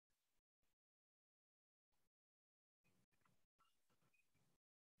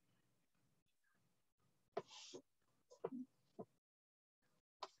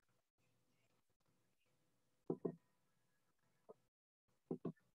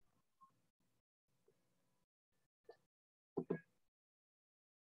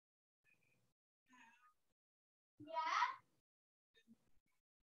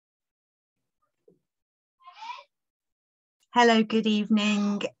Hello, good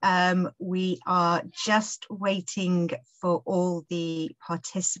evening. We are just waiting for all the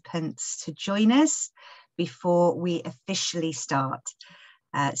participants to join us before we officially start.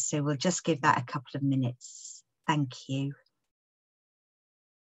 So we'll just give that a couple of minutes. Thank you.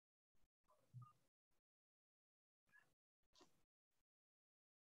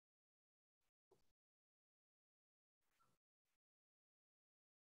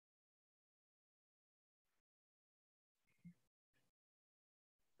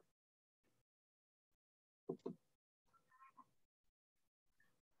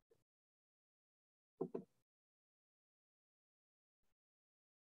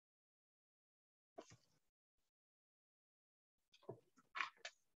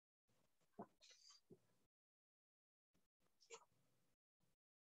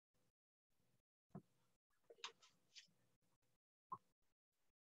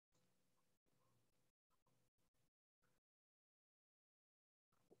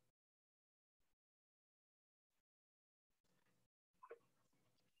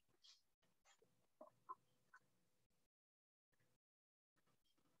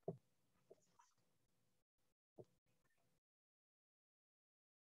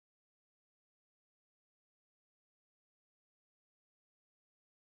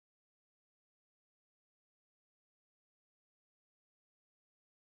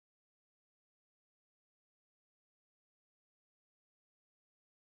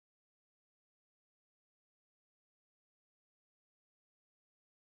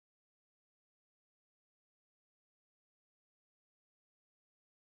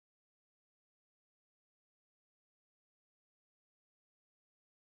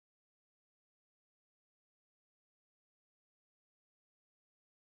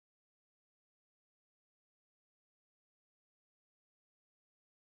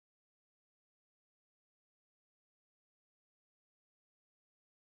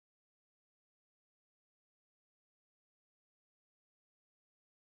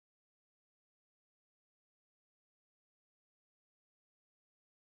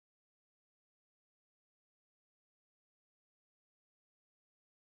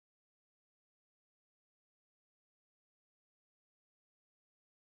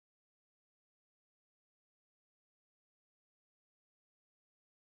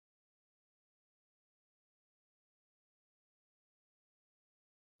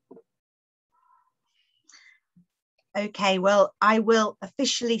 Okay, well, I will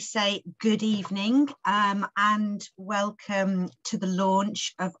officially say good evening and welcome to the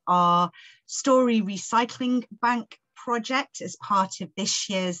launch of our Story Recycling Bank project as part of this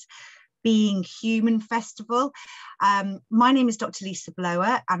year's Being Human Festival. My name is Dr. Lisa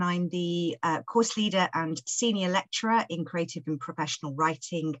Blower and I'm the course leader and senior lecturer in creative and professional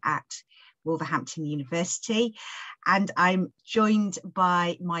writing at Wolverhampton University, and I'm joined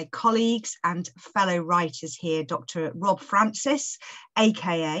by my colleagues and fellow writers here, Dr. Rob Francis,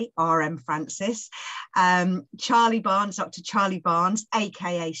 aka RM Francis, Charley Barnes, Dr. Charley Barnes,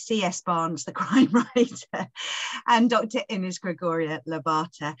 aka CS Barnes, the crime writer, and Dr. Ines Gregori at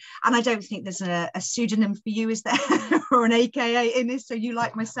Labarta. And I don't think there's a pseudonym for you, is there, or an aka Ines? So you,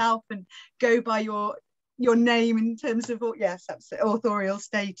 like myself, and go by your name in terms of, yes, that's authorial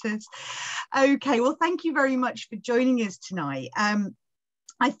status. Okay, well, thank you very much for joining us tonight.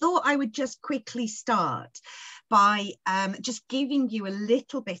 I thought I would just quickly start by just giving you a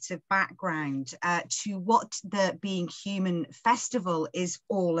little bit of background to what the Being Human Festival is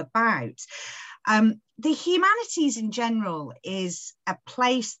all about. The humanities in general is a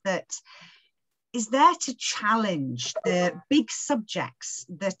place that is there to challenge the big subjects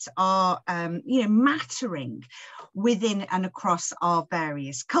that are, mattering within and across our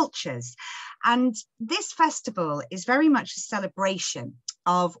various cultures. And this festival is very much a celebration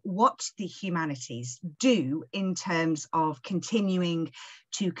of what the humanities do in terms of continuing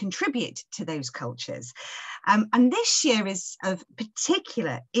to contribute to those cultures. And this year is of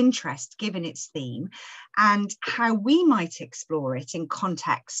particular interest given its theme and how we might explore it in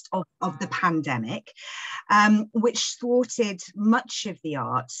context of the pandemic, which thwarted much of the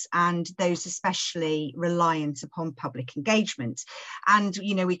arts and those especially reliant upon public engagement. And,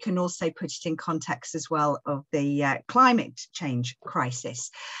 we can also put it in context as well of the climate change crisis.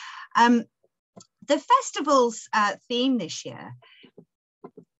 The festival's theme this year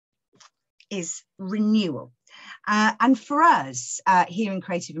is renewal. And for us here in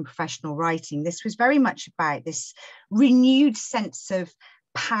creative and professional writing, this was very much about this renewed sense of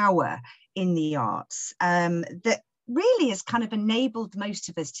power in the arts that really has kind of enabled most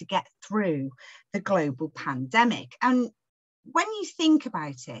of us to get through the global pandemic. And when you think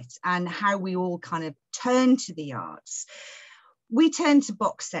about it and how we all kind of turn to the arts, we turned to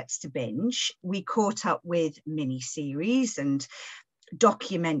box sets to binge. We caught up with mini-series and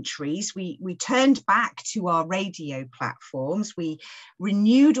documentaries. We turned back to our radio platforms. We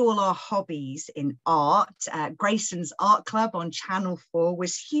renewed all our hobbies in art. Grayson's Art Club on Channel 4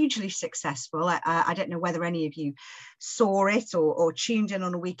 was hugely successful. I don't know whether any of you saw it or tuned in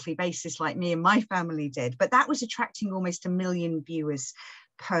on a weekly basis like me and my family did, but that was attracting almost 1 million viewers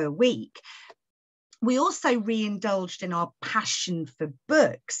per week. We also re-indulged in our passion for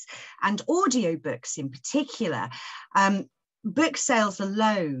books and audiobooks in particular. Book sales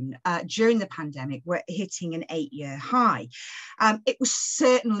alone during the pandemic were hitting an 8-year high. It was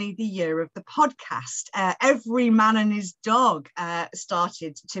certainly the year of the podcast. Every man and his dog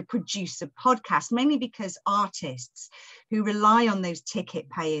started to produce a podcast, mainly because artists who rely on those ticket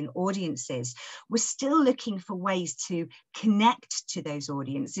paying audiences were still looking for ways to connect to those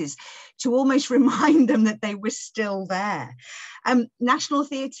audiences, to almost remind them that they were still there. National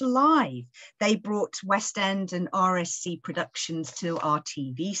Theatre Live, they brought West End and RSC productions to our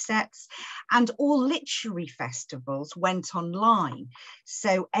TV sets, and all literary festivals went online.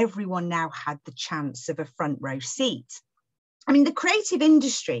 So everyone now had the chance of a front row seat. I mean, the creative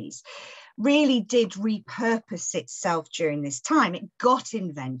industries really did repurpose itself during this time. It got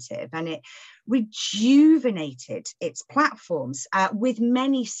inventive and it rejuvenated its platforms with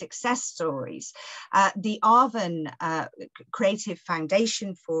many success stories. The Arvin Creative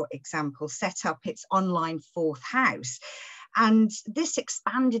Foundation, for example, set up its online fourth house. And this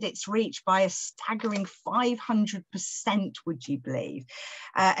expanded its reach by a staggering 500%, would you believe,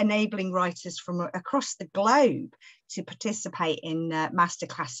 enabling writers from across the globe to participate in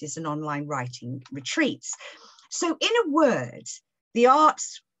masterclasses and online writing retreats. So in a word, the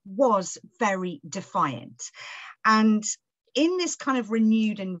arts was very defiant. And in this kind of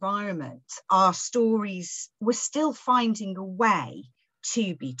renewed environment, our stories were still finding a way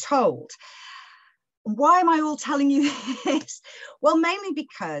to be told. Why am I all telling you this? Well, mainly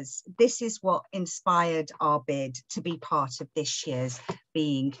because this is what inspired our bid to be part of this year's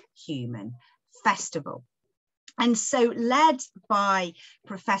Being Human Festival. And so, led by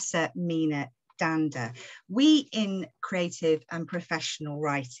Professor Meena Danda, we in creative and professional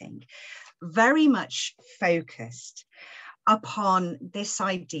writing very much focused upon this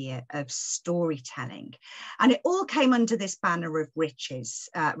idea of storytelling. And it all came under this banner of riches,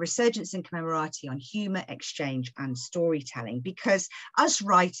 resurgence and commemorati on humour, exchange and storytelling, because us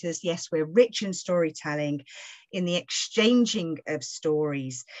writers, yes, we're rich in storytelling, in the exchanging of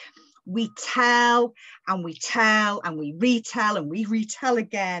stories. We tell and we tell and we retell and we retell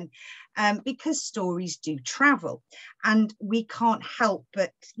again, because stories do travel and we can't help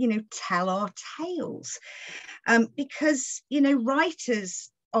but, tell our tales. Because,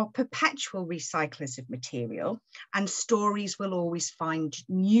 writers are perpetual recyclers of material, and stories will always find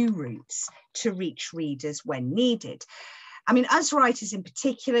new routes to reach readers when needed. I mean, as writers in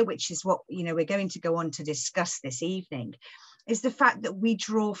particular, which is what, we're going to go on to discuss this evening, is the fact that we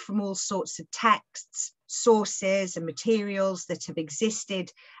draw from all sorts of texts, sources and materials that have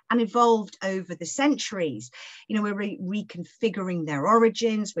existed and evolved over the centuries. We're reconfiguring their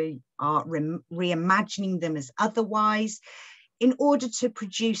origins, we are reimagining them as otherwise in order to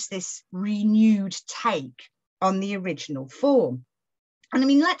produce this renewed take on the original form. And I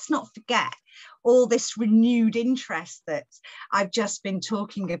mean, let's not forget all this renewed interest that I've just been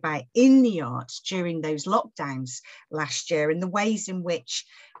talking about in the arts during those lockdowns last year, and the ways in which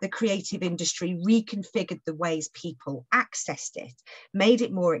the creative industry reconfigured the ways people accessed it, made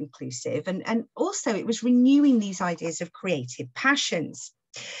it more inclusive, and also it was renewing these ideas of creative passions.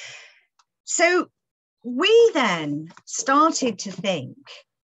 So we then started to think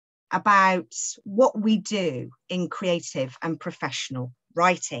about what we do in creative and professional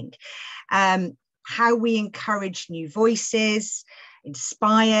writing, how we encourage new voices,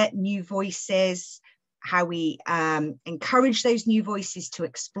 inspire new voices, how we encourage those new voices to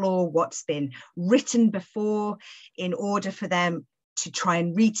explore what's been written before in order for them to try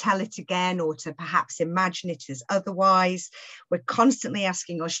and retell it again, or to perhaps imagine it as otherwise. We're constantly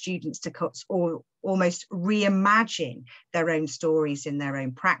asking our students to almost reimagine their own stories in their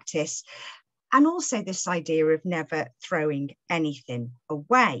own practice. And also this idea of never throwing anything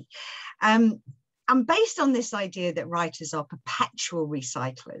away. And based on this idea that writers are perpetual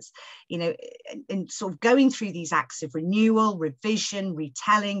recyclers, and sort of going through these acts of renewal, revision,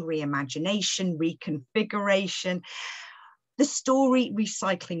 retelling, reimagination, reconfiguration, the Story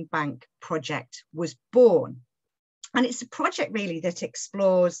Recycling Bank project was born. And it's a project really that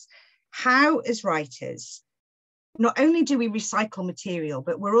explores how, as writers, not only do we recycle material,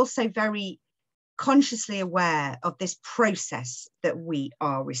 but we're also very consciously aware of this process that we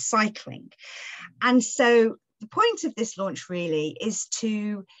are recycling. And so the point of this launch really is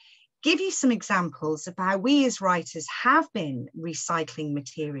to give you some examples of how we as writers have been recycling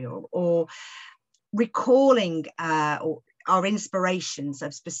material, or recalling our inspirations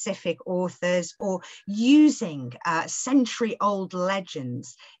of specific authors, or using century-old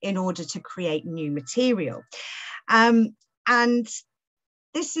legends in order to create new material. And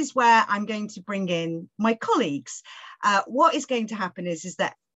this is where I'm going to bring in my colleagues. What is going to happen is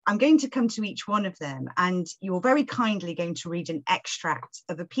that I'm going to come to each one of them, and you're very kindly going to read an extract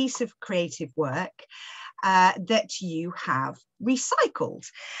of a piece of creative work that you have recycled.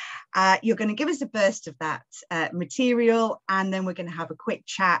 You're going to give us a burst of that material, and then we're going to have a quick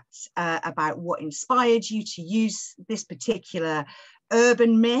chat about what inspired you to use this particular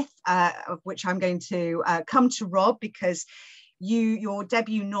urban myth, of which I'm going to come to Rob, because your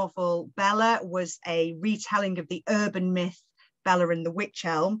debut novel, Bella, was a retelling of the urban myth Bella and the Witch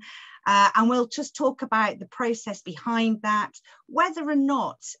Elm. And we'll just talk about the process behind that, whether or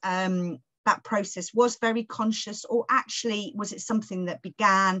not that process was very conscious, or actually was it something that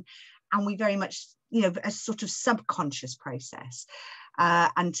began and we very much, a sort of subconscious process,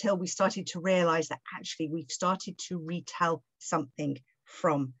 until we started to realize that actually we've started to retell something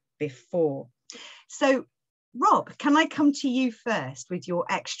from before. So Rob, can I come to you first with your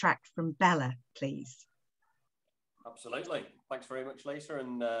extract from Bella, please? Absolutely. Thanks very much, Lisa,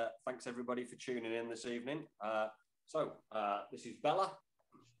 and thanks everybody for tuning in this evening. This is Bella,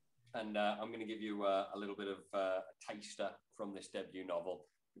 and I'm going to give you a little bit of a taster from this debut novel,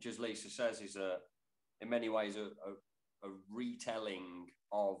 which, as Lisa says, is in many ways a retelling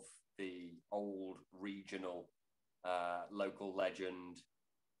of the old regional local legend,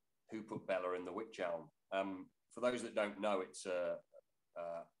 Who Put Bella in the Witch Elm. For those that don't know, it's at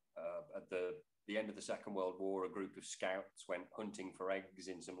the end of the Second World War, a group of scouts went hunting for eggs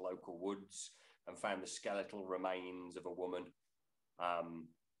in some local woods and found the skeletal remains of a woman.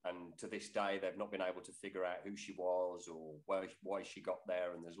 And to this day, they've not been able to figure out who she was or why she got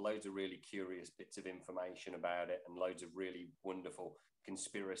there. And there's loads of really curious bits of information about it, and loads of really wonderful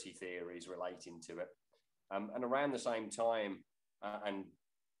conspiracy theories relating to it. And around the same time, and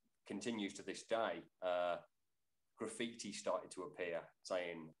continues to this day, graffiti started to appear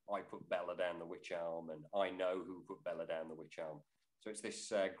saying, "I put Bella down the witch elm," and "I know who put Bella down the witch elm." So it's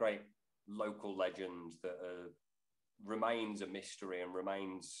this great local legend that remains a mystery and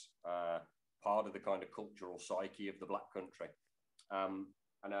remains part of the kind of cultural psyche of the Black Country.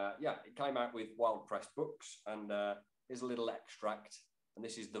 It came out with Wild Press Books, and here's a little extract, and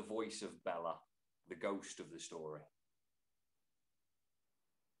this is the voice of Bella, the ghost of the story.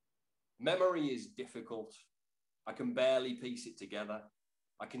 Memory is difficult. I can barely piece it together.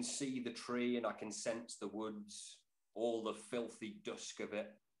 I can see the tree and I can sense the woods, all the filthy dusk of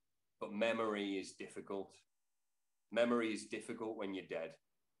it. But memory is difficult. Memory is difficult when you're dead.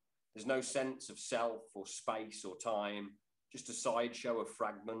 There's no sense of self or space or time, just a sideshow of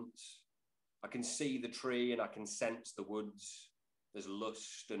fragments. I can see the tree and I can sense the woods. There's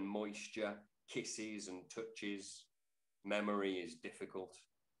lust and moisture, kisses and touches. Memory is difficult.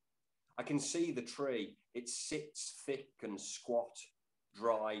 I can see the tree. It sits thick and squat,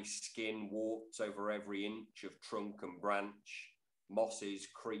 dry skin warts over every inch of trunk and branch. Mosses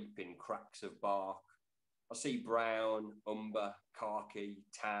creep in cracks of bark. I see brown, umber, khaki,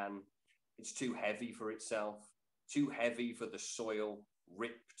 tan. It's too heavy for itself, too heavy for the soil,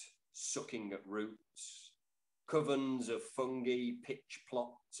 ripped, sucking at roots. Covens of fungi pitch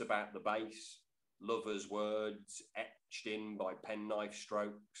plots about the base, lovers' words etched in by penknife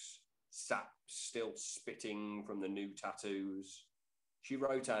strokes. Sap still spitting from the new tattoos. She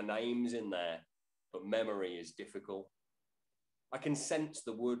wrote our names in there, but memory is difficult. I can sense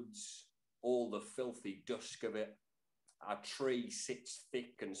the woods, all the filthy dusk of it. Our tree sits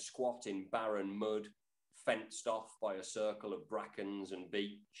thick and squat in barren mud, fenced off by a circle of brackens and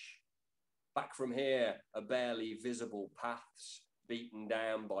beech. Back from here are barely visible paths, beaten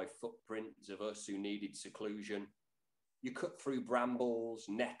down by footprints of us who needed seclusion. You cut through brambles,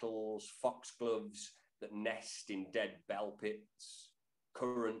 nettles, foxgloves that nest in dead bell pits.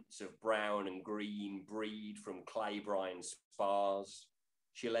 Currents of brown and green breed from clay brine spars.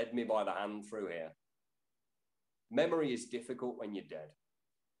 She led me by the hand through here. Memory is difficult when you're dead.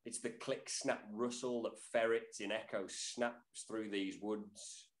 It's the click, snap, rustle that ferrets in echo snaps through these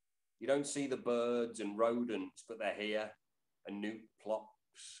woods. You don't see the birds and rodents, but they're here. A newt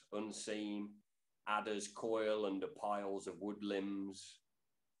plops, unseen. Adders coil under piles of wood limbs.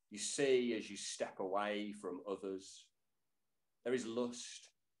 You see as you step away from others. There is lust,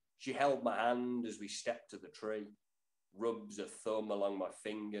 She held my hand as we stepped to the tree, rubs a thumb along my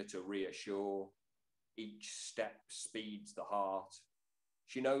finger to reassure. Each step speeds the heart.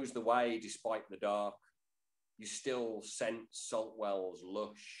 She knows the way despite the dark. You still sense Saltwell's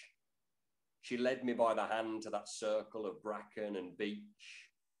lush. She led me by the hand to that circle of bracken and beech.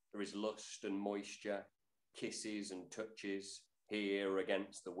 There is lust and moisture, kisses and touches, here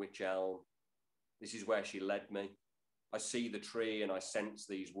against the wych elm. This is where she led me. I see the tree and I sense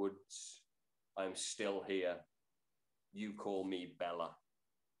these woods. I am still here. You call me Bella.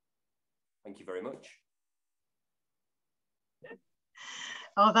 Thank you very much.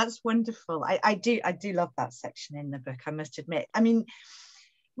 Oh, that's wonderful. I do love that section in the book, I must admit. I mean,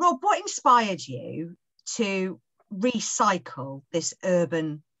 Rob, what inspired you to recycle this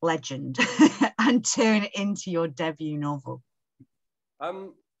urban legend and turn it into your debut novel?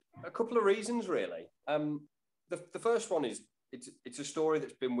 A couple of reasons, really. The first one is it's a story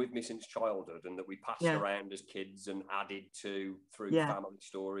that's been with me since childhood and that we passed around as kids and added to through family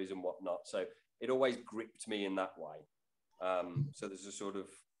stories and whatnot. So it always gripped me in that way. So there's a sort of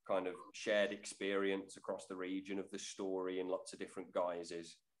kind of shared experience across the region of the story in lots of different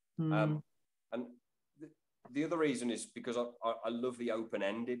guises. And the other reason is because I love the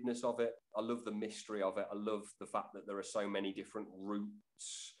open-endedness of it. I love the mystery of it. I love the fact that there are so many different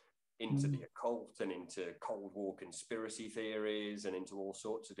routes into the occult and into Cold War conspiracy theories and into all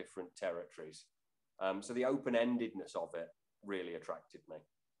sorts of different territories. So the open-endedness of it really attracted me.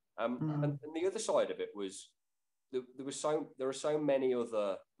 And the other side of it was there are so many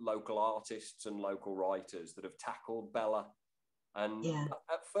other local artists and local writers that have tackled Bella, and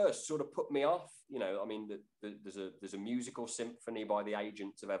at first sort of put me off. You know, I mean, there's a musical symphony by the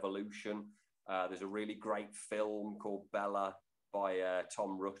Agents of Evolution. There's a really great film called Bella by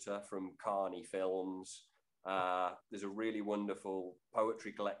Tom Rutter from Carney Films. There's a really wonderful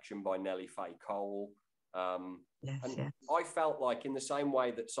poetry collection by Nellie Fay Cole. I felt like, in the same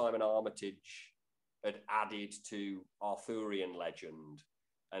way that Simon Armitage had added to Arthurian legend,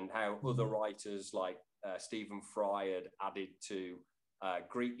 and how other writers like Stephen Fry had added to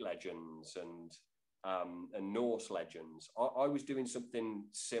Greek legends and Norse legends, I was doing something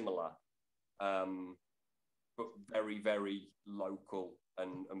similar, but very, very local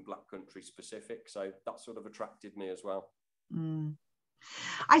and Black Country specific. So that sort of attracted me as well.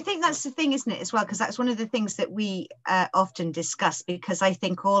 I think that's the thing, isn't it, as well, because that's one of the things that we often discuss, because I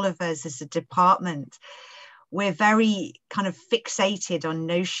think all of us as a department, we're very kind of fixated on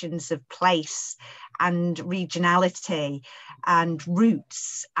notions of place and regionality and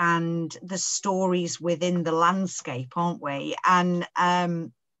roots and the stories within the landscape, aren't we? And I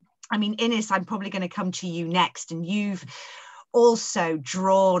mean, Ines, I'm probably going to come to you next, and you've also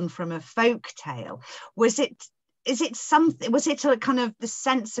drawn from a folk tale. Was it a kind of the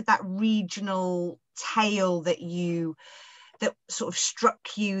sense of that regional tale that sort of struck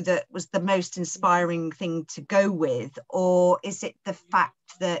you, that was the most inspiring thing to go with? Or is it the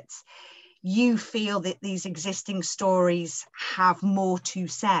fact that you feel that these existing stories have more to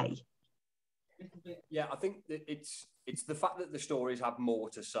say? Yeah, I think that it's the fact that the stories have more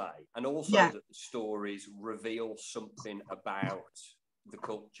to say, and also that the stories reveal something about the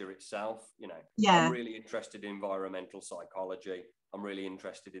culture itself. You know, I'm really interested in environmental psychology. I'm really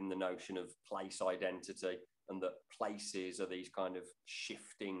interested in the notion of place identity, and that places are these kind of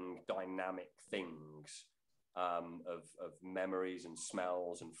shifting, dynamic things of memories and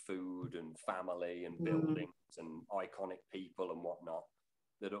smells and food and family and buildings and iconic people and whatnot,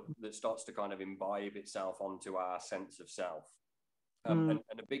 that starts to kind of imbibe itself onto our sense of self. And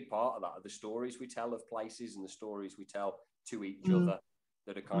a big part of that are the stories we tell of places and the stories we tell to each other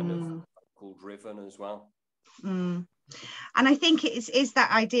that are kind of local driven as well. And I think it is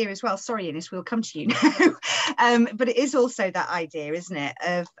that idea as well. Sorry, Ines, we'll come to you now. But it is also that idea, isn't it,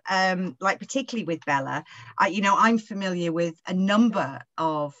 of like, particularly with Bella, you know, I'm familiar with a number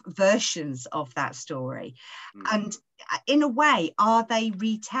of versions of that story. And in a way, are they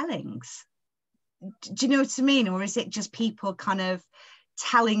retellings? Do you know what I mean? Or is it just people kind of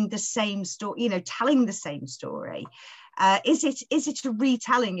telling the same story, you know, telling the same story? Is it a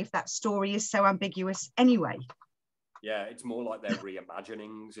retelling if that story is so ambiguous anyway? Yeah, it's more like they're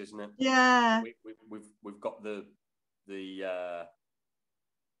reimaginings, isn't it? Yeah. We've got the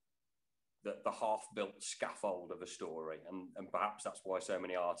half-built scaffold of a story, and perhaps that's why so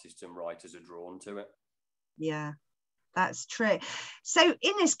many artists and writers are drawn to it. Yeah, that's true. So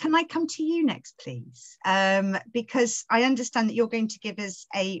Ines, can I come to you next, please? Because I understand that you're going to give us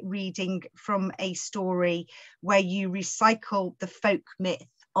a reading from a story where you recycle the folk myth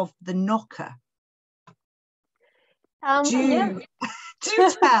of the knocker. Do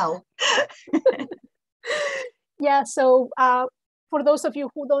Do tell. Yeah, so for those of you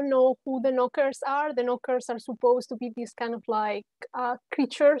who don't know who the knockers are supposed to be these kind of like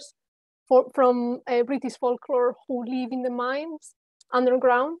creatures from British folklore who live in the mines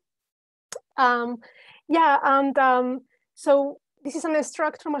underground. So this is an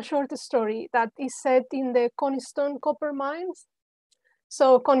extract from a short story that is set in the Coniston copper mines.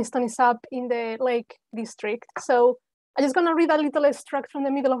 So Coniston is up in the Lake District. So I'm just gonna read a little extract from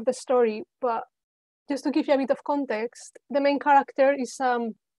the middle of the story, but just to give you a bit of context, the main character is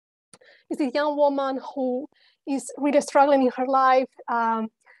this young woman who is really struggling in her life.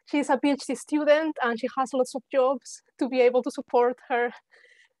 She's a PhD student and she has lots of jobs to be able to support her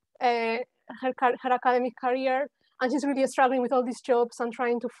academic career. And she's really struggling with all these jobs and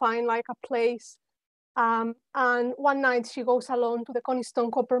trying to find like a place. And one night she goes alone to the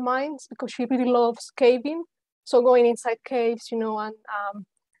Coniston copper mines because she really loves caving. So going inside caves, you know,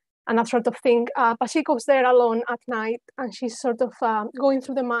 and that sort of thing. But she goes there alone at night and she's sort of going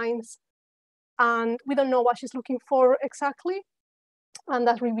through the mines and we don't know what she's looking for exactly. And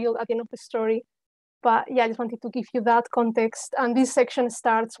that's revealed at the end of the story. But yeah, I just wanted to give you that context. And this section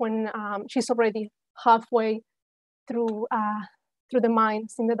starts when she's already halfway through the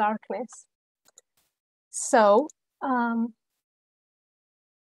mines in the darkness. So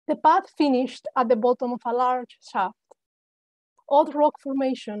the path finished at the bottom of a large shaft. Odd rock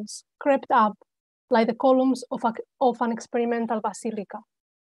formations crept up like the columns of an experimental basilica.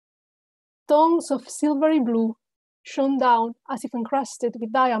 Tongues of silvery blue shone down as if encrusted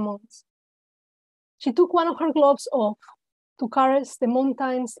with diamonds. She took one of her gloves off to caress the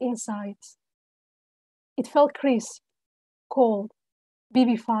mountain's insides. It felt crisp, cold,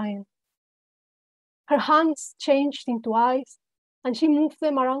 vivifying. Her hands changed into eyes and she moved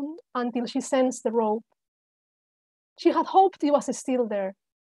them around until she sensed the rope. She had hoped it was still there.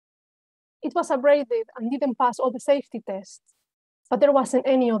 It was abraded and didn't pass all the safety tests, but there wasn't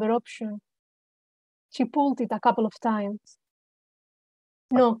any other option. She pulled it a couple of times.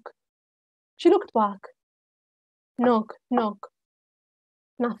 Knock. She looked back. Knock, knock.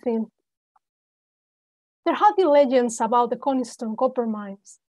 Nothing. There had been legends about the Coniston copper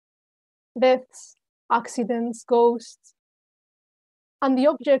mines. Deaths, accidents, ghosts. And the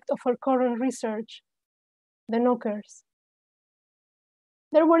object of her current research, the knockers.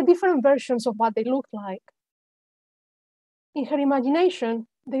 There were different versions of what they looked like. In her imagination,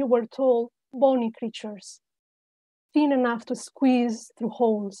 they were tall, bony creatures, thin enough to squeeze through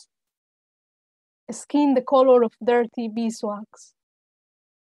holes, skin the color of dirty beeswax,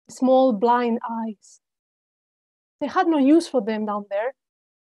 small blind eyes. They had no use for them down there.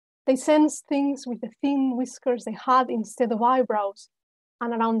 They sensed things with the thin whiskers they had instead of eyebrows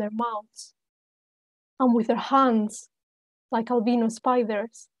and around their mouths, and with their hands like albino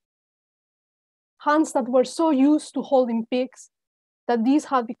spiders. Hands that were so used to holding pigs that these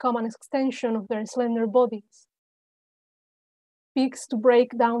had become an extension of their slender bodies. Pigs to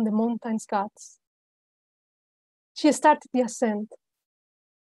break down the mountain's guts. She started the ascent.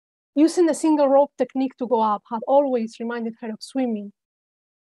 Using the single rope technique to go up had always reminded her of swimming.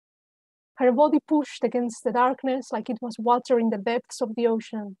 Her body pushed against the darkness like it was water in the depths of the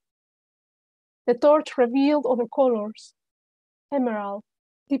ocean. The torch revealed other colors: emerald,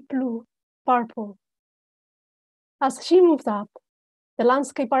 deep blue, purple. As she moved up, the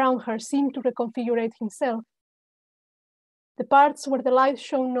landscape around her seemed to reconfigure himself. The parts where the light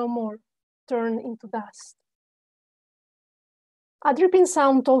shone no more turned into dust. A dripping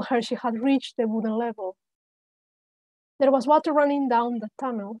sound told her she had reached the wooden level. There was water running down the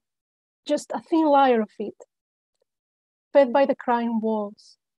tunnel, just a thin layer of it, fed by the crying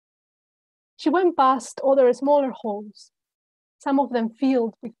walls. She went past other smaller holes, some of them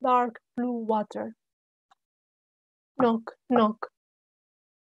filled with dark blue water. Knock, knock.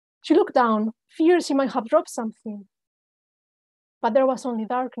 She looked down, feared she might have dropped something. But there was only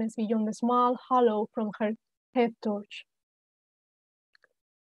darkness beyond the small hollow from her head torch.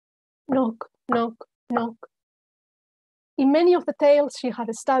 Knock, knock, knock. In many of the tales she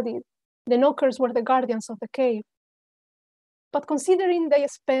had studied, the knockers were the guardians of the cave. But considering they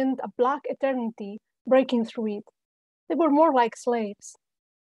spent a black eternity breaking through it, they were more like slaves.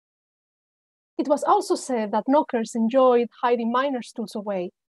 It was also said that knockers enjoyed hiding miners' tools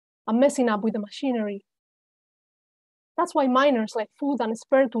away and messing up with the machinery. That's why miners left food and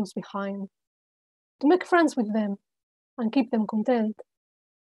spare tools behind, to make friends with them and keep them content.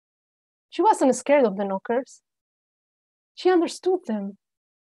 She wasn't scared of the knockers. She understood them.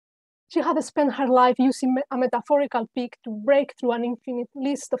 She had spent her life using a metaphorical pick to break through an infinite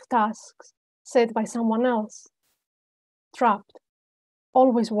list of tasks set by someone else. Trapped,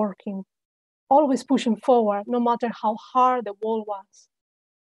 always working, always pushing forward, no matter how hard the wall was.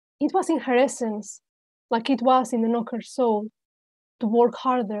 It was in her essence, like it was in the knocker's soul, to work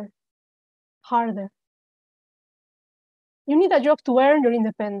harder, harder. You need a job to earn your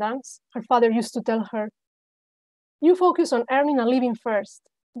independence, her father used to tell her. You focus on earning a living first,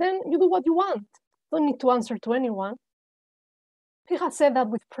 then you do what you want. Don't need to answer to anyone. He had said that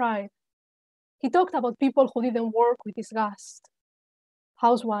with pride. He talked about people who didn't work with disgust.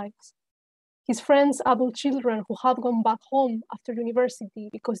 Housewives, his friends' adult children who had gone back home after university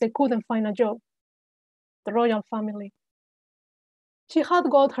because they couldn't find a job. The royal family. She had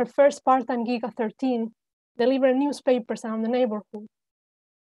got her first part-time gig at 13, delivering newspapers around the neighborhood.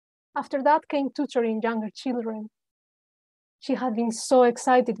 After that came tutoring younger children. She had been so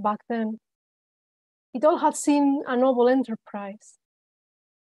excited back then. It all had seemed a noble enterprise.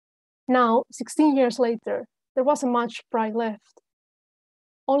 Now, 16 years later, there wasn't much pride left.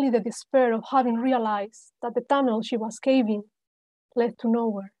 Only the despair of having realized that the tunnel she was caving led to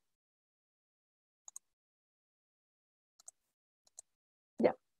nowhere.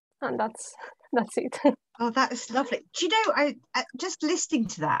 Yeah, and that's it. Oh, that is lovely. Do you know, I just listening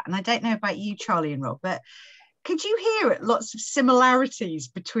to that, and I don't know about you, Charlie and Rob, but could you hear it? Lots of similarities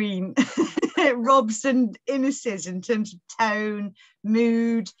between Rob's and Ines's in terms of tone,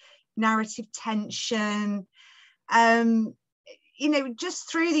 mood, narrative tension. You know,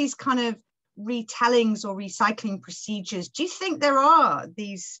 just through these kind of retellings or recycling procedures, do you think there are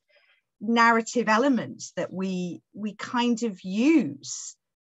these narrative elements that we kind of use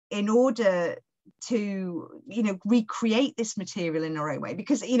in order to, you know, recreate this material in our own way?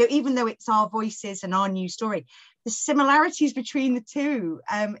 Because, you know, even though it's our voices and our new story, the similarities between the two,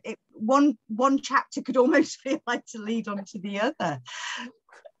 one chapter could almost feel like to lead on to the other.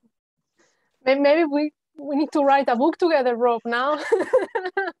 Maybe we need to write a book together, Rob, now.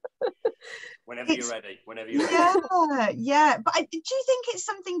 Whenever you're ready. Yeah. But do you think it's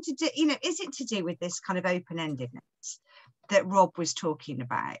something to do, you know, is it to do with this kind of open-endedness that Rob was talking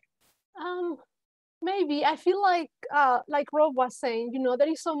about? Maybe. I feel like Rob was saying, you know, there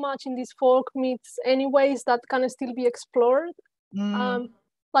is so much in these folk myths anyways that can still be explored.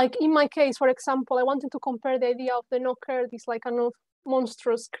 Like in my case, for example, I wanted to compare the idea of the knocker, this like kind of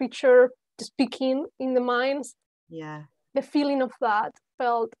monstrous creature speaking in the mines. Yeah. The feeling of that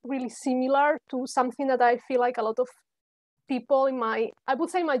felt really similar to something that I feel like a lot of people in I would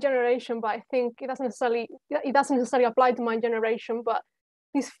say my generation, but I think it doesn't necessarily apply to my generation, but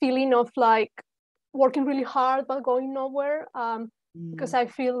this feeling of like working really hard but going nowhere, because I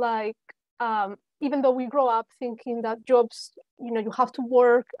feel like even though we grow up thinking that jobs, you know, you have to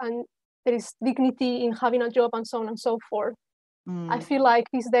work and there is dignity in having a job and so on and so forth, I feel like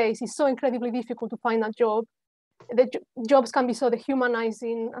these days it's so incredibly difficult to find a job. The jobs can be so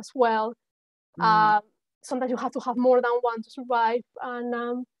dehumanizing as well. Sometimes you have to have more than one to survive,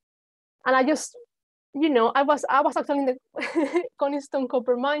 and I just, you know, I was actually in the Coniston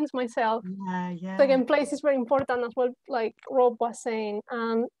copper mines myself. Yeah. Second place is very important as well, like Rob was saying,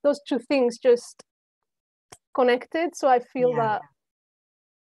 and those two things just connected. So I feel that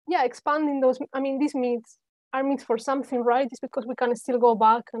expanding those, I mean, these myths are myths for something, right? It's because we can still go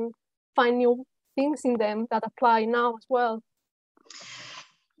back and find new things in them that apply now as well.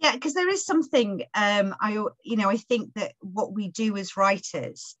 Yeah, because there is something, I think that what we do as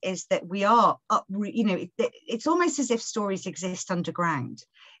writers is that we are it's almost as if stories exist underground,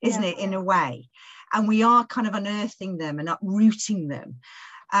 isn't it, in a way? And we are kind of unearthing them and uprooting them.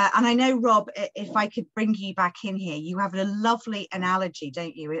 And I know, Rob, if I could bring you back in here, you have a lovely analogy,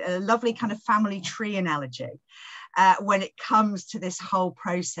 don't you? A lovely kind of family tree analogy when it comes to this whole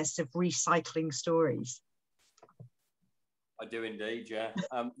process of recycling stories. I do indeed, yeah.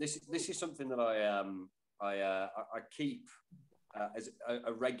 This is something that I keep as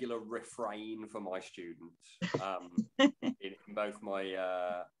a regular refrain for my students in both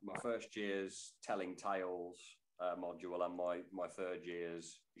my first year's telling tales module and my third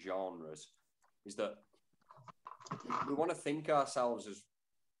year's genres, is that we want to think ourselves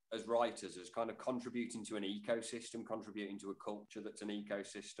as writers as kind of contributing to an ecosystem, contributing to a culture that's an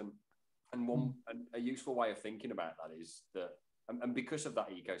ecosystem. And a useful way of thinking about that is that, and because of that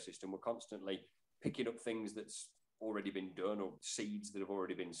ecosystem, we're constantly picking up things that's already been done or seeds that have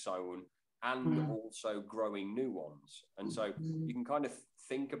already been sown, and also growing new ones. And so you can kind of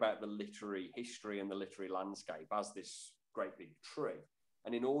think about the literary history and the literary landscape as this great big tree.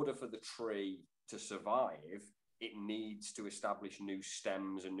 And in order for the tree to survive, it needs to establish new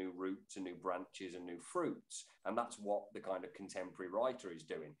stems and new roots and new branches and new fruits. And that's what the kind of contemporary writer is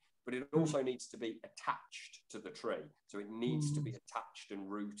doing. but it also needs to be attached to the tree. So it needs to be attached and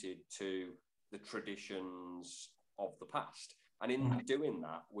rooted to the traditions of the past. And in doing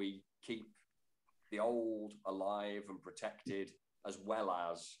that, we keep the old alive and protected, as well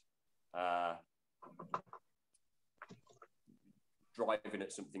as driving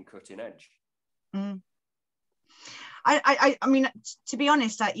at something cutting edge. I mean, to be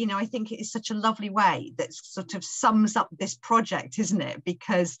honest, I think it is such a lovely way that sort of sums up this project, isn't it?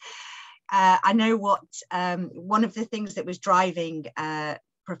 Because I know what one of the things that was driving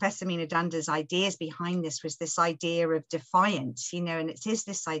Professor Mina Danda's ideas behind this was this idea of defiance, and it is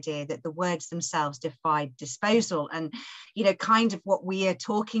this idea that the words themselves defy disposal. And, kind of what we are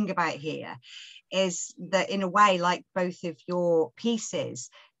talking about here is that, in a way, like both of your pieces,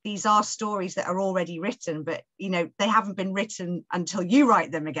 these are stories that are already written, but, they haven't been written until you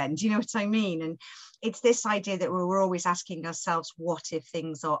write them again. Do you know what I mean? And it's this idea that we're always asking ourselves, what if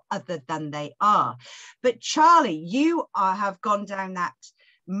things are other than they are? But Charley, you have gone down that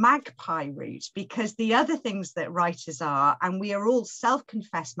magpie route, because the other things that writers are, and we are all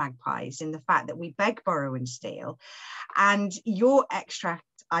self-confessed magpies in the fact that we beg, borrow and steal, and your extract,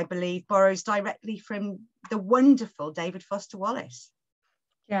 I believe, borrows directly from the wonderful David Foster Wallace.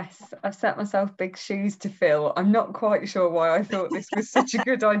 Yes, I've set myself big shoes to fill. I'm not quite sure why I thought this was such a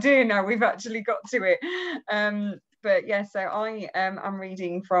good idea now we've actually got to it. But yeah, so I am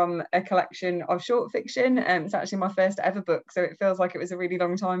reading from a collection of short fiction. It's actually my first ever book, so it feels like it was a really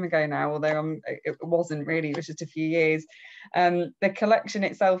long time ago now, although it wasn't really, it was just a few years. The collection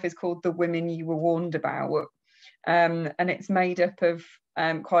itself is called The Women You Were Warned About, and it's made up of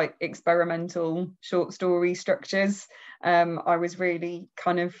quite experimental short story structures. I was really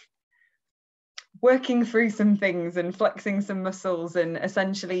kind of working through some things and flexing some muscles and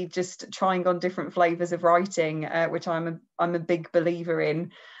essentially just trying on different flavors of writing, which I'm a big believer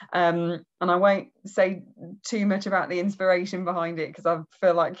in. And I won't say too much about the inspiration behind it, because I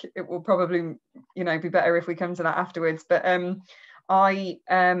feel like it will probably, be better if we come to that afterwards. But I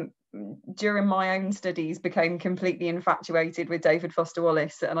during my own studies became completely infatuated with David Foster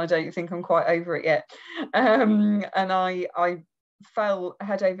Wallace, and I don't think I'm quite over it yet. And I fell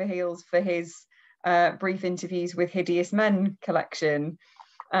head over heels for his Brief Interviews with Hideous Men collection,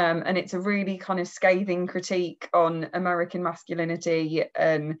 and it's a really kind of scathing critique on American masculinity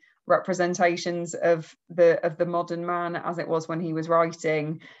and representations of the modern man as it was when he was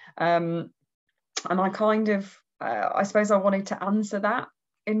writing. And I kind of I suppose I wanted to answer that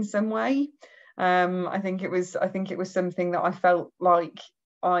in some way. I think it was something that I felt like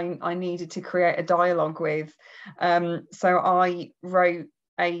I needed to create a dialogue with. So I wrote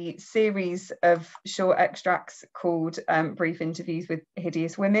a series of short extracts called Brief Interviews with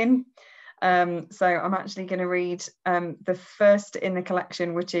Hideous Women. So I'm actually going to read the first in the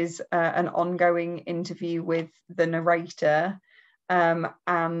collection, which is an ongoing interview with the narrator,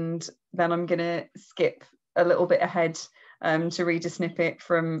 and then I'm going to skip a little bit ahead to read a snippet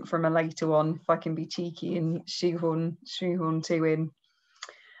from a later one, if I can be cheeky and shoehorn two in.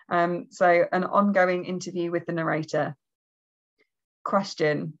 So an ongoing interview with the narrator.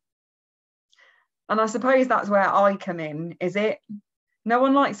 Question. And I suppose that's where I come in, is it? No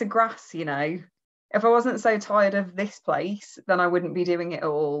one likes a grass, If I wasn't so tired of this place, then I wouldn't be doing it at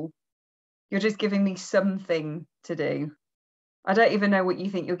all. You're just giving me something to do. I don't even know what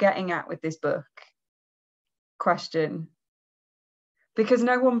you think you're getting at with this book. Question. Because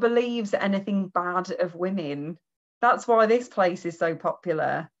no one believes anything bad of women. That's why this place is so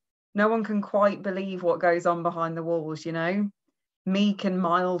popular. No one can quite believe what goes on behind the walls, Meek and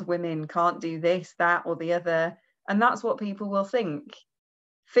mild women can't do this, that, or the other. And that's what people will think.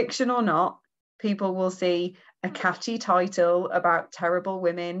 Fiction or not, people will see a catchy title about terrible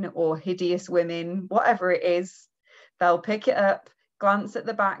women or hideous women, whatever it is. They'll pick it up, glance at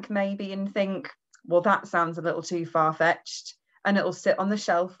the back maybe, and think, well, that sounds a little too far-fetched. And it'll sit on the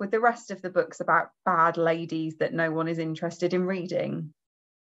shelf with the rest of the books about bad ladies that no one is interested in reading.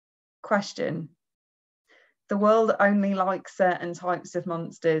 Question. The world only likes certain types of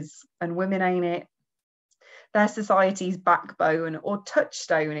monsters, and women ain't it. They're society's backbone, or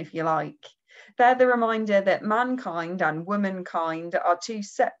touchstone, if you like. They're the reminder that mankind and womankind are two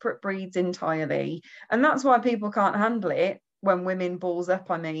separate breeds entirely. And that's why people can't handle it when women balls up,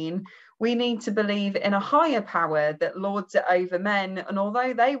 We need to believe in a higher power that lords it over men. And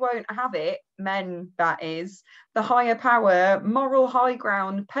although they won't have it, men, that is, the higher power, moral high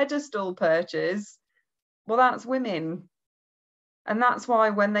ground, pedestal perchers, well, that's women. And that's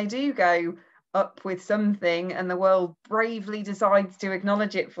why when they do go up with something and the world bravely decides to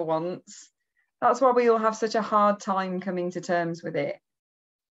acknowledge it for once, that's why we all have such a hard time coming to terms with it.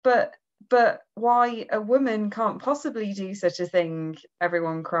 but why a woman can't possibly do such a thing,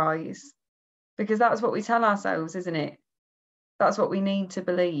 everyone cries. Because that's what we tell ourselves, isn't it? That's what we need to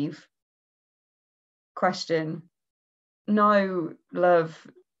believe. Question. No, love,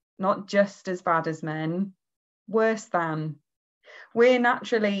 not just as bad as men, worse than. We're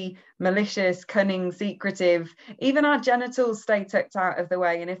naturally malicious, cunning, secretive. Even our genitals stay tucked out of the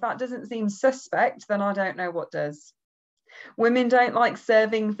way. And if that doesn't seem suspect, then I don't know what does. Women don't like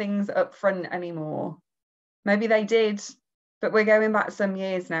serving things up front anymore. Maybe they did, but we're going back some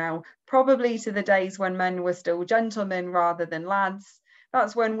years now, probably to the days when men were still gentlemen rather than lads.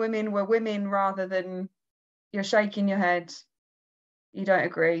 That's when women were women rather than... You're shaking your head. You don't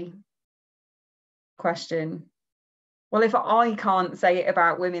agree. Question. Well, if I can't say it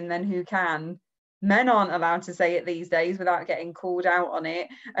about women, then who can? Men aren't allowed to say it these days without getting called out on it.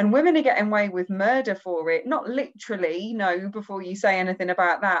 And women are getting away with murder for it. Not literally, no, before you say anything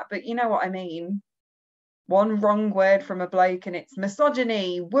about that, but you know what I mean. One wrong word from a bloke and it's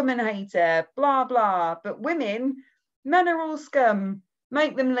misogyny, woman hater, blah, blah. But women, men are all scum.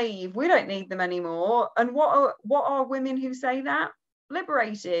 Make them leave. We don't need them anymore. And what are women who say that?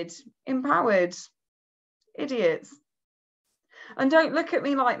 Liberated, empowered, idiots. And don't look at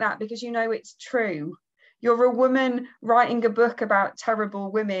me like that, because you know it's true. You're a woman writing a book about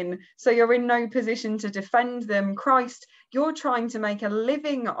terrible women, so you're in no position to defend them. Christ, you're trying to make a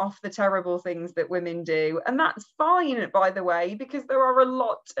living off the terrible things that women do. And that's fine, by the way, because there are a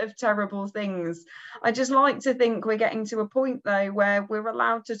lot of terrible things. I just like to think we're getting to a point, though, where we're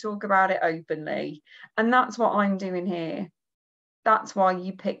allowed to talk about it openly. And that's what I'm doing here. That's why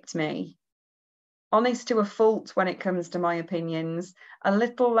you picked me. Honest to a fault when it comes to my opinions, a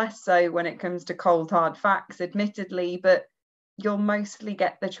little less so when it comes to cold hard facts, admittedly, but you'll mostly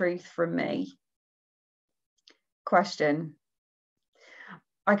get the truth from me. Question.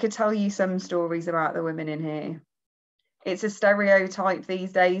 I could tell you some stories about the women in here. It's a stereotype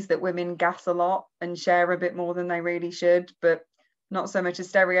these days that women gas a lot and share a bit more than they really should, but not so much a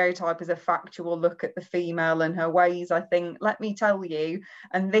stereotype as a factual look at the female and her ways, I think. Let me tell you,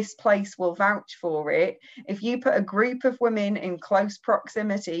 and this place will vouch for it, if you put a group of women in close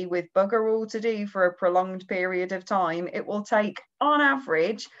proximity with bugger all to do for a prolonged period of time, it will take, on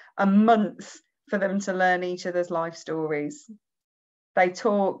average, a month for them to learn each other's life stories. They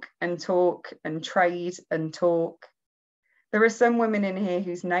talk and trade and talk. There are some women in here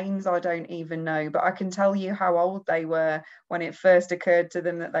whose names I don't even know, but I can tell you how old they were when it first occurred to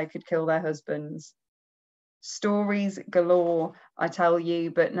them that they could kill their husbands. Stories galore, I tell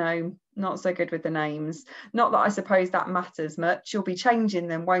you, but no, not so good with the names. Not that I suppose that matters much. You'll be changing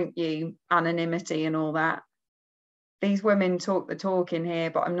them, won't you? Anonymity and all that. These women talk the talk in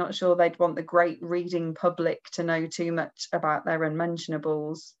here, but I'm not sure they'd want the great reading public to know too much about their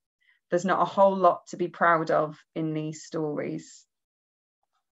unmentionables. There's not a whole lot to be proud of in these stories.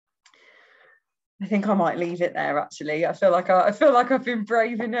 I think I might leave it there, actually. I feel like I've been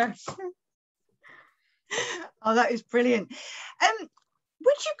brave enough. Oh, that is brilliant.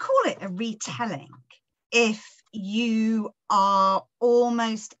 Would you call it a retelling if you are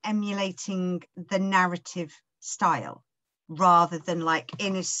almost emulating the narrative style rather than like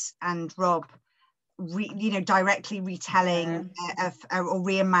Ines and Rob directly retelling or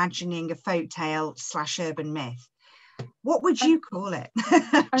reimagining a folktale / urban myth? What would you call it?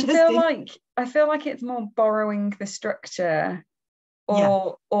 I feel like it's more borrowing the structure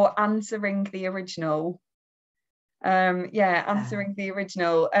or answering the original. Answering the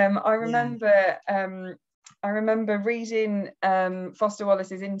original. I remember reading Foster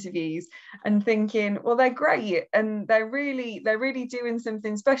Wallace's interviews and thinking, well, they're great and they're really doing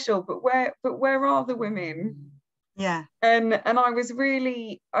something special, but where are the women? Yeah. And I was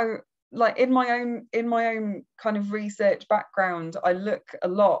really like in my own kind of research background, I look a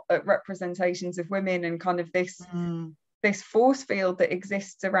lot at representations of women and kind of this force field that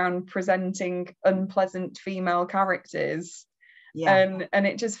exists around presenting unpleasant female characters. And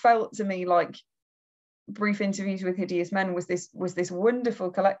it just felt to me like Brief Interviews with Hideous Men was this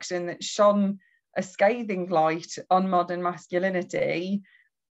wonderful collection that shone a scathing light on modern masculinity.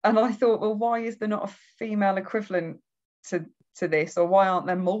 And I thought, well, why is there not a female equivalent to this, or why aren't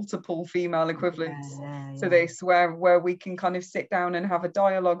there multiple female equivalents to this where we can kind of sit down and have a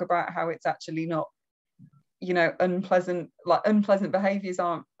dialogue about how it's actually not, unpleasant behaviors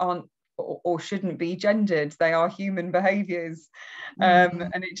aren't or shouldn't be gendered. They are human behaviors.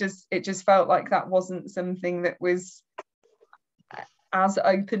 And it just felt like that wasn't something that was as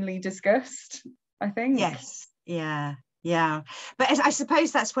openly discussed, I think. Yes. Yeah. Yeah, but I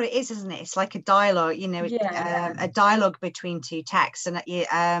suppose that's what it is, isn't it? It's like a dialogue, you know, a dialogue between two texts. And you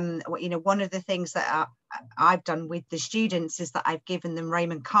know, one of the things that I've done with the students is that I've given them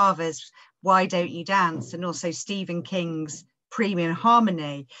Raymond Carver's "Why Don't You Dance" and also Stephen King's "Premium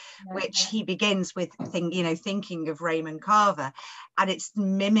Harmony," which he begins with thinking of Raymond Carver, and it's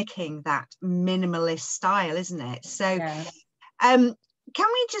mimicking that minimalist style, isn't it? So can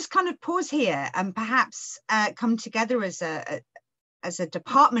we just kind of pause here and perhaps come together as a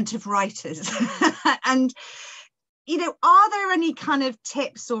department of writers and, you know, are there any kind of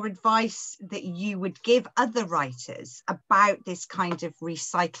tips or advice that you would give other writers about this kind of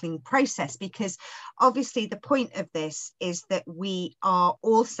recycling process? Because obviously the point of this is that we are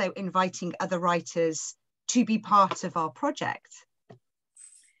also inviting other writers to be part of our project.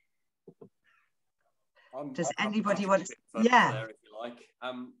 Does anybody want to? Yeah. There, if you like.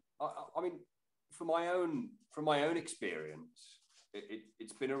 I mean, from my own experience,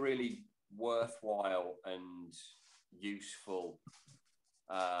 it's been a really worthwhile and useful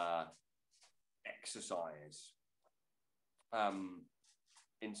exercise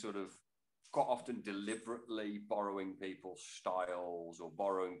in sort of quite often deliberately borrowing people's styles or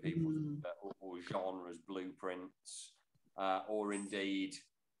borrowing people's or genres blueprints, or indeed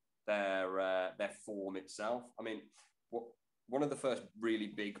their form itself. I mean, one of the first really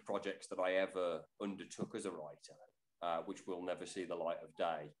big projects that I ever undertook as a writer, which will never see the light of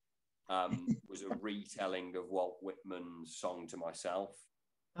day, was a retelling of Walt Whitman's Song to Myself.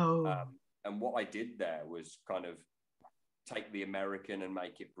 And what I did there was kind of take the American and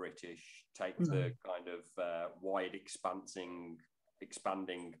make it British, take the kind of wide expanding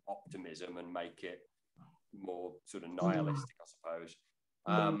optimism and make it more sort of nihilistic, I suppose.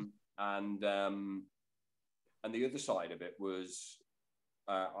 And the other side of it was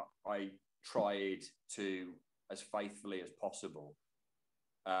I tried to, as faithfully as possible,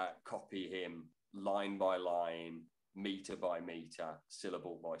 copy him line by line, meter by meter,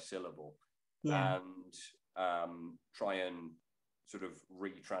 syllable by syllable, and try and sort of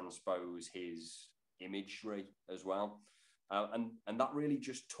retranspose his imagery as well. And that really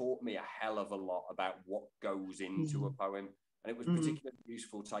just taught me a hell of a lot about what goes into a poem. And it was particularly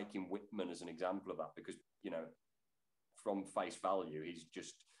useful taking Whitman as an example of that, because, you know, from face value, he's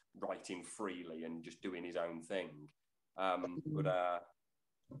just writing freely and just doing his own thing. But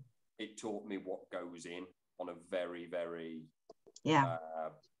it taught me what goes in on a very, very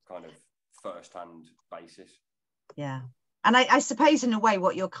kind of first-hand basis. Yeah. And I suppose in a way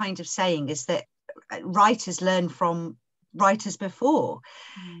what you're kind of saying is that writers learn from writers before.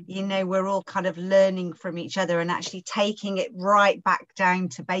 You know, we're all kind of learning from each other and actually taking it right back down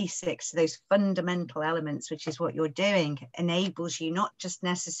to basics, those fundamental elements, which is what you're doing, enables you not just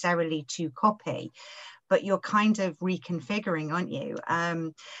necessarily to copy, but you're kind of reconfiguring, aren't you?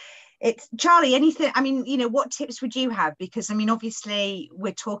 It's Charlie, anything, I mean, you know, what tips would you have? Because I mean, obviously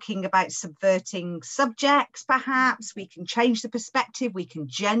we're talking about subverting subjects, perhaps we can change the perspective, we can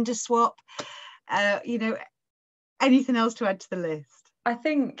gender swap, you know, anything else to add to the list? I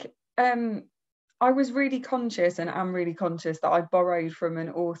think I was really conscious, and am really conscious, that I borrowed from an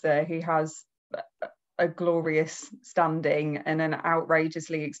author who has a glorious standing and an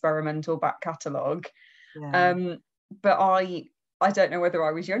outrageously experimental back catalogue. But I don't know whether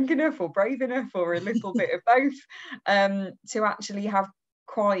I was young enough or brave enough or a little bit of both, to actually have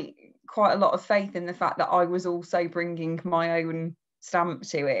quite a lot of faith in the fact that I was also bringing my own stamp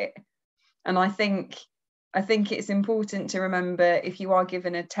to it. And I think it's important to remember, if you are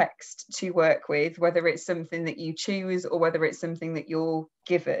given a text to work with, whether it's something that you choose or whether it's something that you're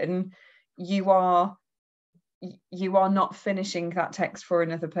given, you are not finishing that text for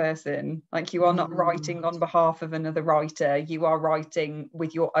another person. Like, you are not writing on behalf of another writer, you are writing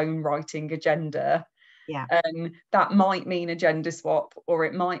with your own writing agenda. And that might mean a gender swap, or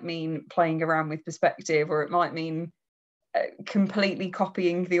it might mean playing around with perspective, or it might mean completely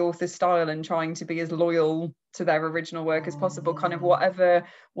copying the author's style and trying to be as loyal to their original work as possible. Kind of whatever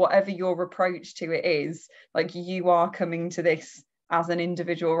your approach to it is, like, you are coming to this as an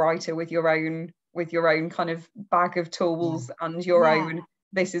individual writer with your own kind of bag of tools and your own,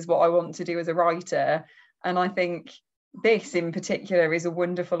 this is what I want to do as a writer. And I think this in particular is a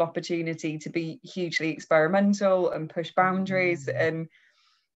wonderful opportunity to be hugely experimental and push boundaries. And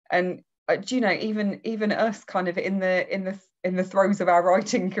do you know, even us kind of in the throes of our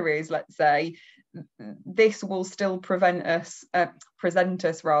writing careers, let's say, this will still present us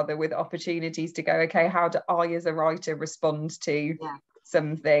with opportunities to go, okay, how do I as a writer respond to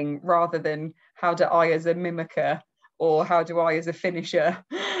something, rather than how do I as a mimicker or how do I as a finisher?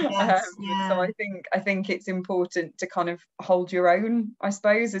 Yes, So I think it's important to kind of hold your own, I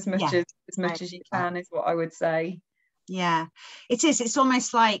suppose, as much as you can, is what I would say. Yeah, it is. It's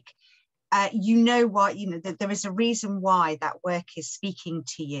almost like you know what, you know, that there is a reason why that work is speaking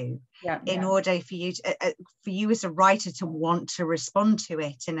to you, in order for you to, for you as a writer to want to respond to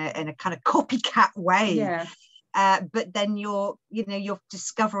it in a kind of copycat way. But then you're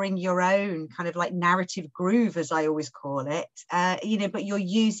discovering your own kind of like narrative groove, as I always call it, but you're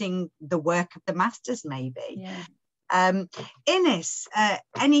using the work of the masters, maybe. Ines,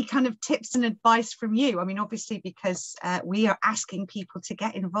 any kind of tips and advice from you? I mean, obviously, because we are asking people to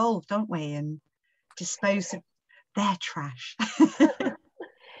get involved, aren't we, and dispose of their trash.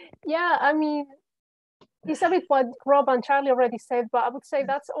 Yeah, I mean, it's a bit what Rob and Charley already said, but I would say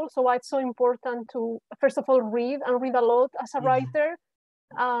that's also why it's so important to, first of all, read a lot as a writer,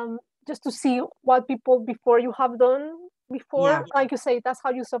 just to see what people before you have done before. Like you say, that's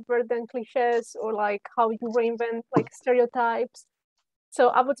how you subvert then cliches, or like how you reinvent like stereotypes. So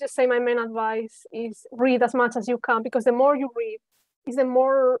I would just say my main advice is read as much as you can, because the more you read is the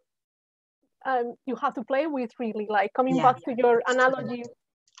more you have to play with, really. Like coming back to your analogy,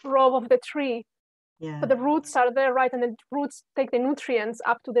 Rob, of the tree. But the roots are there, right? And the roots take the nutrients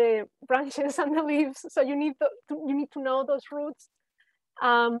up to the branches and the leaves. So you need to know those roots.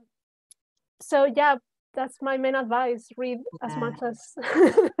 So yeah, that's my main advice. Read as much as as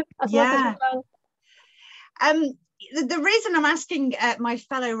much as you can. The reason I'm asking my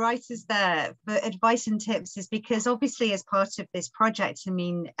fellow writers there for advice and tips is because obviously, as part of this project, I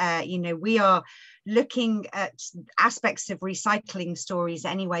mean, we are looking at aspects of recycling stories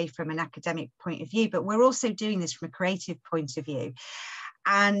anyway from an academic point of view, but we're also doing this from a creative point of view.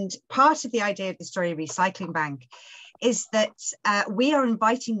 And part of the idea of the Story Recycling Bank is that we are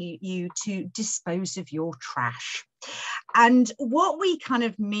inviting you to dispose of your trash. And what we kind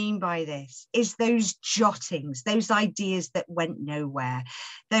of mean by this is those jottings, those ideas that went nowhere,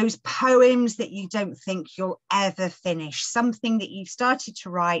 those poems that you don't think you'll ever finish, something that you've started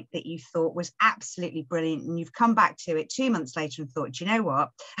to write that you thought was absolutely brilliant, and you've come back to it 2 months later and thought, you know what,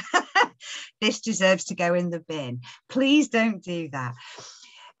 this deserves to go in the bin. Please don't do that.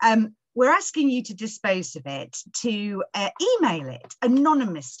 We're asking you to dispose of it, to email it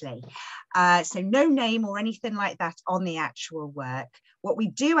anonymously. So no name or anything like that on the actual work. What we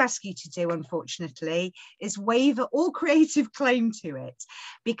do ask you to do, unfortunately, is waive all creative claim to it,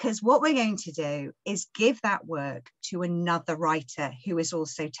 because what we're going to do is give that work to another writer who is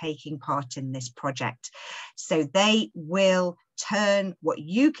also taking part in this project. So they will turn what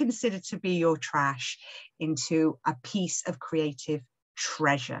you consider to be your trash into a piece of creative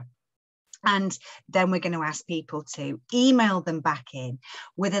treasure. And then we're going to ask people to email them back in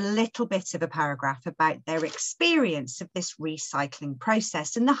with a little bit of a paragraph about their experience of this recycling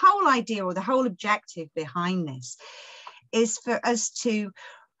process. And the whole idea, or the whole objective behind this, is for us to,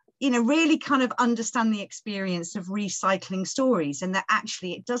 really kind of understand the experience of recycling stories, and that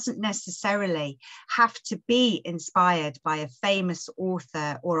actually it doesn't necessarily have to be inspired by a famous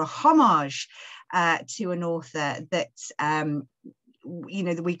author or a homage to an author that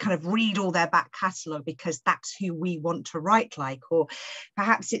that we kind of read all their back catalogue because that's who we want to write like, or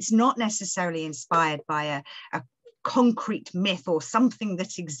perhaps it's not necessarily inspired by a concrete myth or something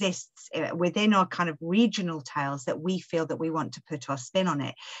that exists within our kind of regional tales that we feel that we want to put our spin on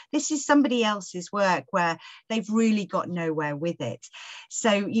it. This is somebody else's work where they've really got nowhere with it.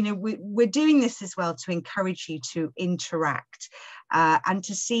 So, we're doing this as well to encourage you to interact and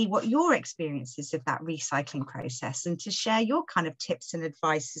to see what your experiences of that recycling process, and to share your kind of tips and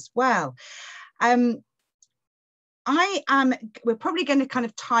advice as well. We're probably going to kind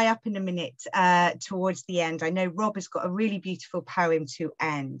of tie up in a minute towards the end. I know Rob has got a really beautiful poem to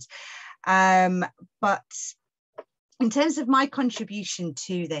end. But in terms of my contribution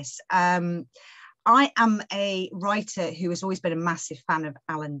to this, I am a writer who has always been a massive fan of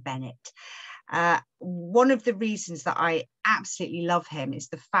Alan Bennett. One of the reasons that I absolutely love him is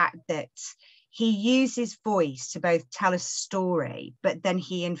the fact that he uses voice to both tell a story, but then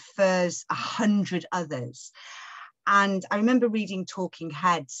he infers 100 others. And I remember reading Talking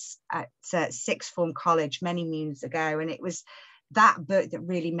Heads at sixth form college many moons ago, and it was that book that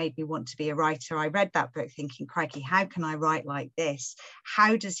really made me want to be a writer. I read that book thinking, crikey, how can I write like this?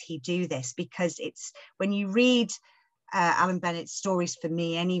 How does he do this? Because it's, when you read Alan Bennett's stories, for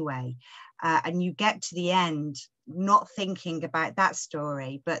me anyway, and you get to the end not thinking about that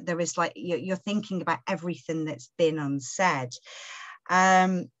story, but there is like, you're thinking about everything that's been unsaid.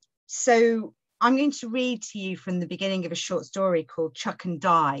 So I'm going to read to you from the beginning of a short story called Chuck and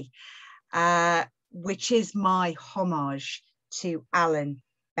Die, which is my homage to Alan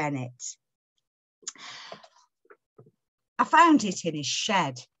Bennett. I found it in his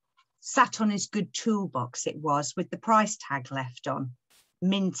shed, sat on his good toolbox it was, with the price tag left on.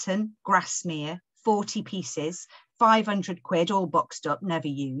 Minton, Grassmere, 40 pieces, 500 quid, all boxed up, never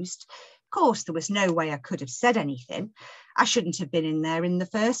used. Of course, there was no way I could have said anything. I shouldn't have been in there in the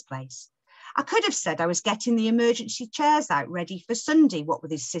first place. I could have said I was getting the emergency chairs out ready for Sunday, what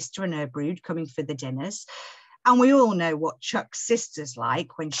with his sister and her brood coming for the dinners. And we all know what Chuck's sister's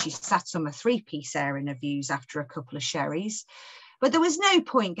like when she sat on a three-piece airing her views after a couple of sherries. But there was no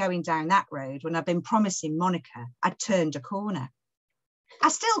point going down that road when I'd been promising Monica I'd turned a corner. I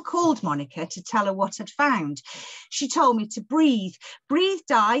still called Monica to tell her what I'd found. She told me to breathe,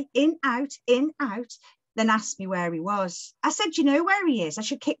 Di, in, out, then asked me where he was. I said, you know where he is? I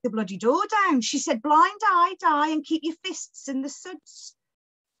should kick the bloody door down. She said, blind eye, Di, and keep your fists in the suds.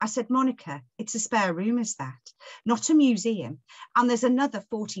 I said, Monica, it's a spare room, is that? Not a museum. And there's another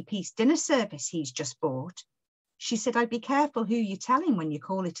 40-piece dinner service he's just bought. She said, I'd be careful who you're telling when you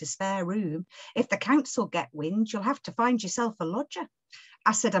call it a spare room. If the council get wind, you'll have to find yourself a lodger.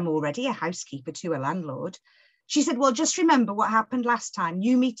 I said, I'm already a housekeeper to a landlord. She said, well, just remember what happened last time.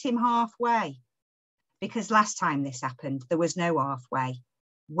 You meet him halfway. Because last time this happened, there was no halfway.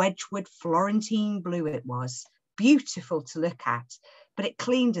 Wedgwood Florentine blue it was, beautiful to look at, but it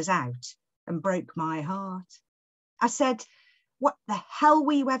cleaned us out and broke my heart. I said, what the hell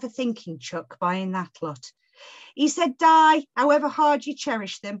were you ever thinking, Chuck, buying that lot? He said, Di, however hard you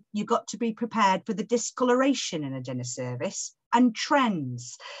cherish them, you've got to be prepared for the discoloration in a dinner service and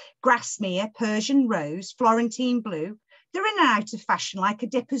trends. Grassmere, Persian rose, Florentine blue, they're in and out of fashion like a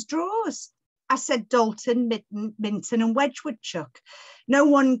dipper's drawers. I said, Dalton, Minton and Wedgwood, Chuck. No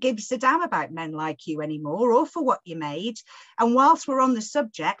one gives a damn about men like you anymore or for what you made. And whilst we're on the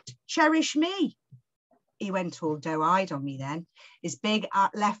subject, cherish me. He went all doe-eyed on me then, his big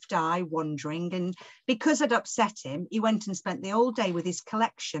left eye wandering. And because I'd upset him, he went and spent the whole day with his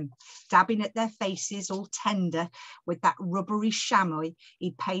collection, dabbing at their faces all tender with that rubbery chamois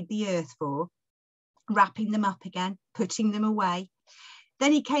he'd paid the earth for, wrapping them up again, putting them away.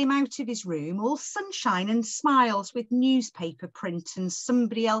 Then he came out of his room, all sunshine and smiles with newspaper print and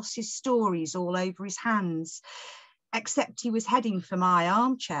somebody else's stories all over his hands, except he was heading for my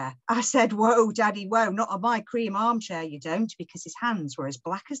armchair. I said, whoa, Daddy, whoa, not on my cream armchair, you don't, because his hands were as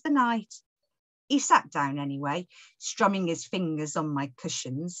black as the night. He sat down anyway, strumming his fingers on my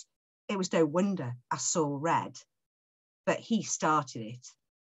cushions. It was no wonder I saw red, but he started it.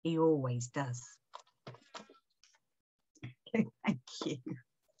 He always does. Thank you.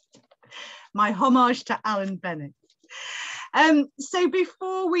 My homage to Alan Bennett. So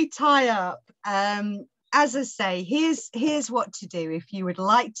before we tie up, as I say, here's what to do if you would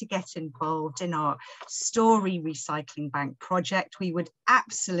like to get involved in our Story Recycling Bank project. We would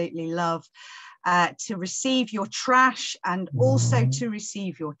absolutely love to receive your trash and also to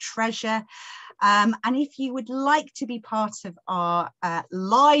receive your treasure. And if you would like to be part of our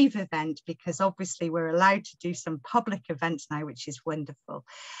live event, because obviously we're allowed to do some public events now, which is wonderful,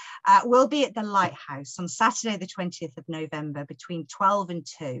 we'll be at the Lighthouse on Saturday, the 20th of November between 12 and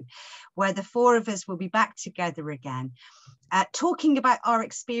 2, where the four of us will be back together again, talking about our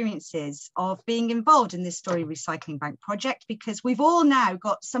experiences of being involved in this Story Recycling Bank project, because we've all now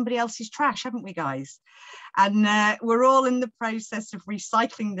got somebody else's trash, haven't we, guys? And we're all in the process of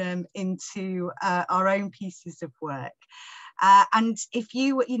recycling them into our own pieces of work. And if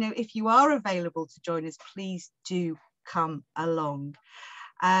you are available to join us, please do come along.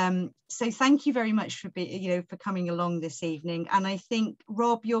 So thank you very much for coming along this evening. And I think,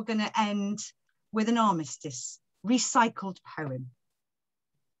 Rob, you're going to end with an armistice, recycled poem.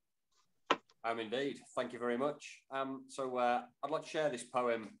 Indeed. Thank you very much. So I'd like to share this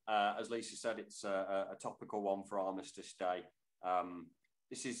poem. As Lisa said, it's a topical one for Armistice Day.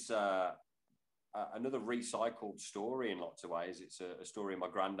 This is another recycled story in lots of ways. It's a story my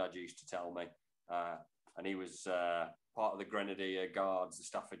granddad used to tell me. And he was part of the Grenadier Guards, the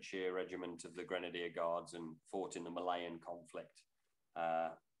Staffordshire Regiment of the Grenadier Guards, and fought in the Malayan conflict.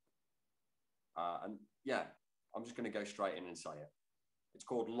 And yeah, I'm just going to go straight in and say it. It's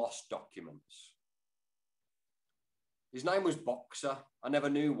called Lost Documents. His name was Boxer. I never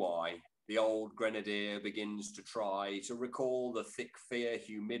knew why. The old Grenadier begins to try to recall the thick fear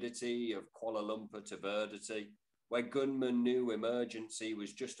humidity of Kuala Lumpur turbidity, where gunmen knew emergency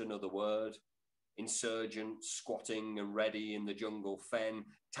was just another word. Insurgents squatting and ready in the jungle fen,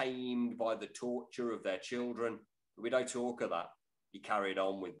 tamed by the torture of their children. But we don't talk of that. He carried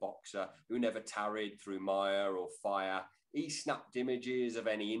on with Boxer, who never tarried through mire or fire. He snapped images of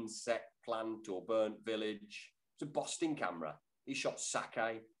any insect plant or burnt village. It's a Boston camera. He shot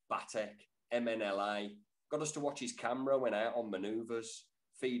sake, batek, MNLA, got us to watch his camera when out on manoeuvres,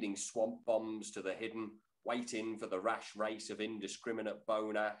 feeding swamp bombs to the hidden, waiting for the rash race of indiscriminate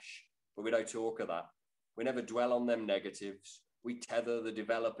bone ash. But we don't talk of that. We never dwell on them negatives. We tether the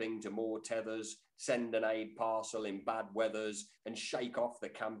developing to more tethers, send an aid parcel in bad weathers, and shake off the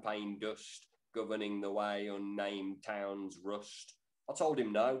campaign dust, governing the way unnamed towns rust. I told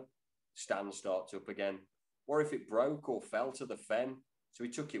him no. Stan starts up again. Or if it broke or fell to the fen, so he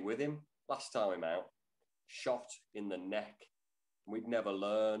took it with him last time out. Shot in the neck. We'd never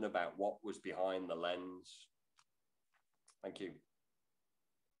learn about what was behind the lens. Thank you.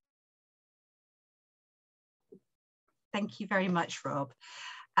 Thank you very much, Rob.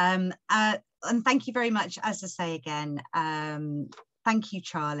 And thank you very much, as I say again, thank you,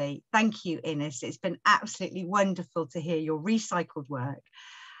 Charley. Thank you, Ines. It's been absolutely wonderful to hear your recycled work.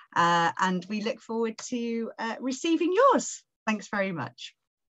 And we look forward to receiving yours. Thanks very much.